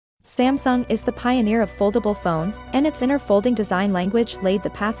Samsung is the pioneer of foldable phones, and its inner folding design language laid the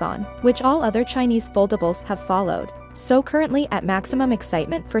path on which all other Chinese foldables have followed. So currently at maximum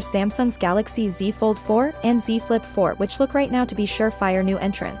excitement for Samsung's Galaxy Z Fold 4 and Z Flip 4, which look right now to be surefire new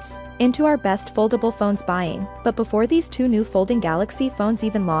entrants into our best foldable phones buying. But before these two new folding Galaxy phones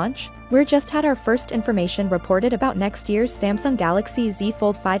even launch, we're just had our first information reported about next year's Samsung Galaxy Z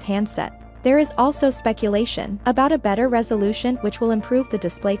Fold 5 handset. There is also speculation about a better resolution which will improve the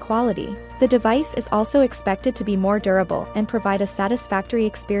display quality. The device is also expected to be more durable and provide a satisfactory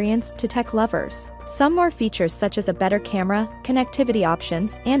experience to tech lovers. Some more features such as a better camera, connectivity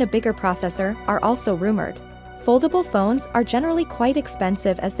options, and a bigger processor are also rumored. Foldable phones are generally quite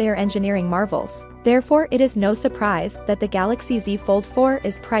expensive as they are engineering marvels. Therefore, it is no surprise that the Galaxy Z Fold 4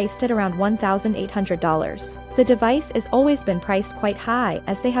 is priced at around $1,800. The device has always been priced quite high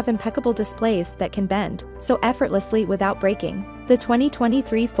as they have impeccable displays that can bend so effortlessly without breaking. The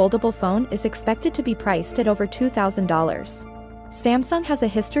 2023 foldable phone is expected to be priced at over $2,000. Samsung has a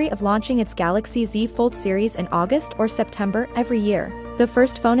history of launching its Galaxy Z Fold series in August or September every year. The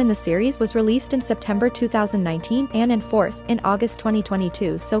first phone in the series was released in September 2019 and in fourth in August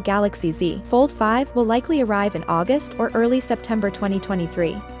 2022, so Galaxy Z Fold 5 will likely arrive in August or early September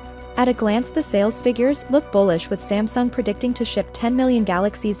 2023. At a glance, the sales figures look bullish, with Samsung predicting to ship 10 million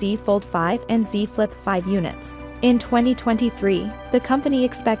Galaxy Z Fold 5 and Z Flip 5 units. In 2023, the company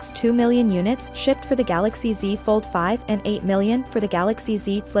expects 2 million units shipped for the Galaxy Z Fold 5 and 8 million for the Galaxy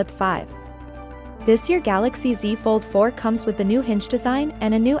Z Flip 5. This year Galaxy Z Fold 4 comes with the new hinge design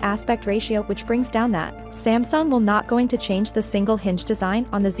and a new aspect ratio, which brings down that. Samsung will not going to change the single hinge design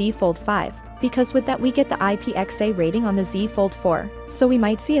on the Z Fold 5, because with that we get the IPXA rating on the Z Fold 4, so we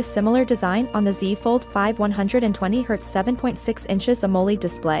might see a similar design on the Z Fold 5 120Hz 7.6 inches AMOLED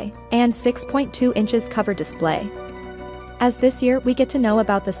display, and 6.2 inches cover display. As this year we get to know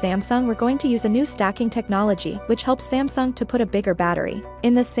about the Samsung, we're going to use a new stacking technology which helps Samsung to put a bigger battery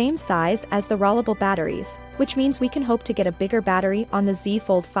in the same size as the rollable batteries, which means we can hope to get a bigger battery on the Z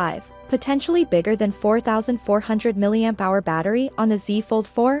Fold 5, potentially bigger than 4,400 mAh battery on the Z Fold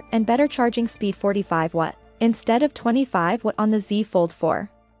 4, and better charging speed 45 watt instead of 25 watt on the Z Fold 4.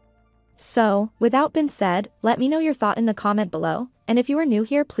 So, without being said, let me know your thought in the comment below, and if you are new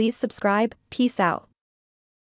here, please subscribe. Peace out.